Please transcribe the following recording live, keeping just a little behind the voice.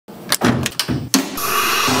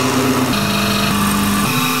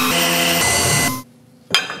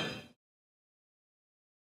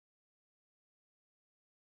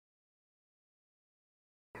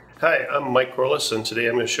Hi, I'm Mike Corliss, and today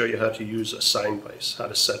I'm going to show you how to use a sine vise, how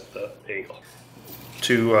to set the angle.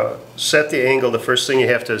 To set the angle, the first thing you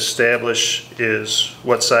have to establish is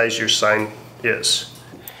what size your sine is.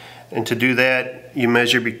 And to do that, you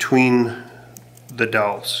measure between the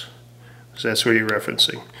dowels, so that's where you're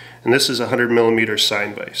referencing. And this is a 100mm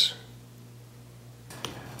sine vise.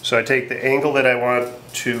 So I take the angle that I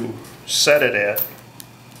want to set it at,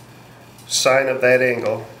 sine of that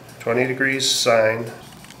angle, 20 degrees sine,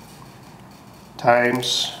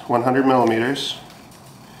 times 100mm.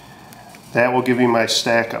 That will give me my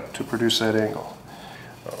stack up to produce that angle.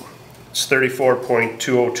 It's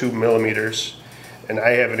 34.202 millimeters, and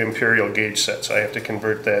I have an imperial gauge set, so I have to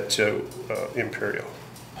convert that to imperial.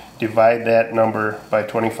 Divide that number by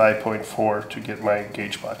 25.4 to get my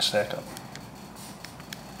gauge block stack up.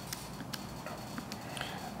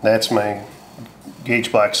 That's my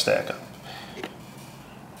gauge block stack up.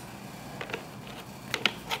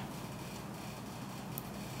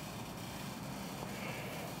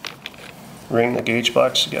 Ring the gauge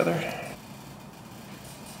blocks together.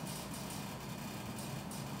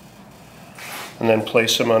 And then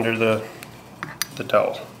place them under the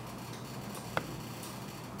dowel.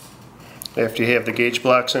 After you have the gauge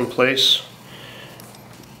blocks in place,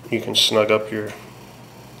 you can snug up your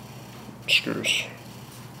screws.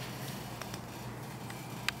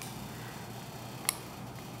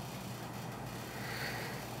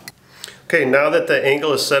 Okay, now that the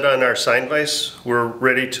angle is set on our sine vise, we're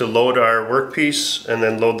ready to load our workpiece and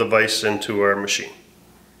then load the vise into our machine.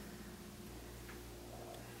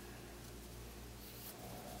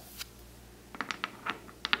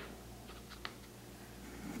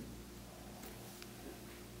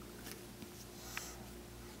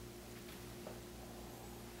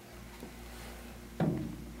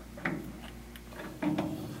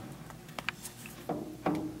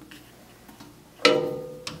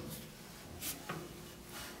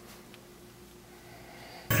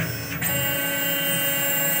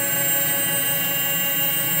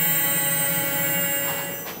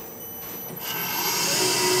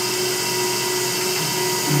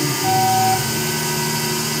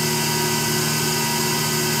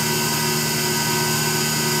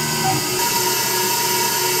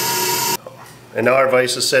 And now our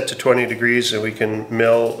vise is set to 20 degrees, and we can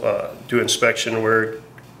mill, do inspection work,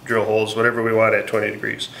 drill holes, whatever we want at 20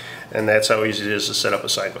 degrees. And that's how easy it is to set up a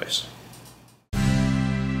sine vise.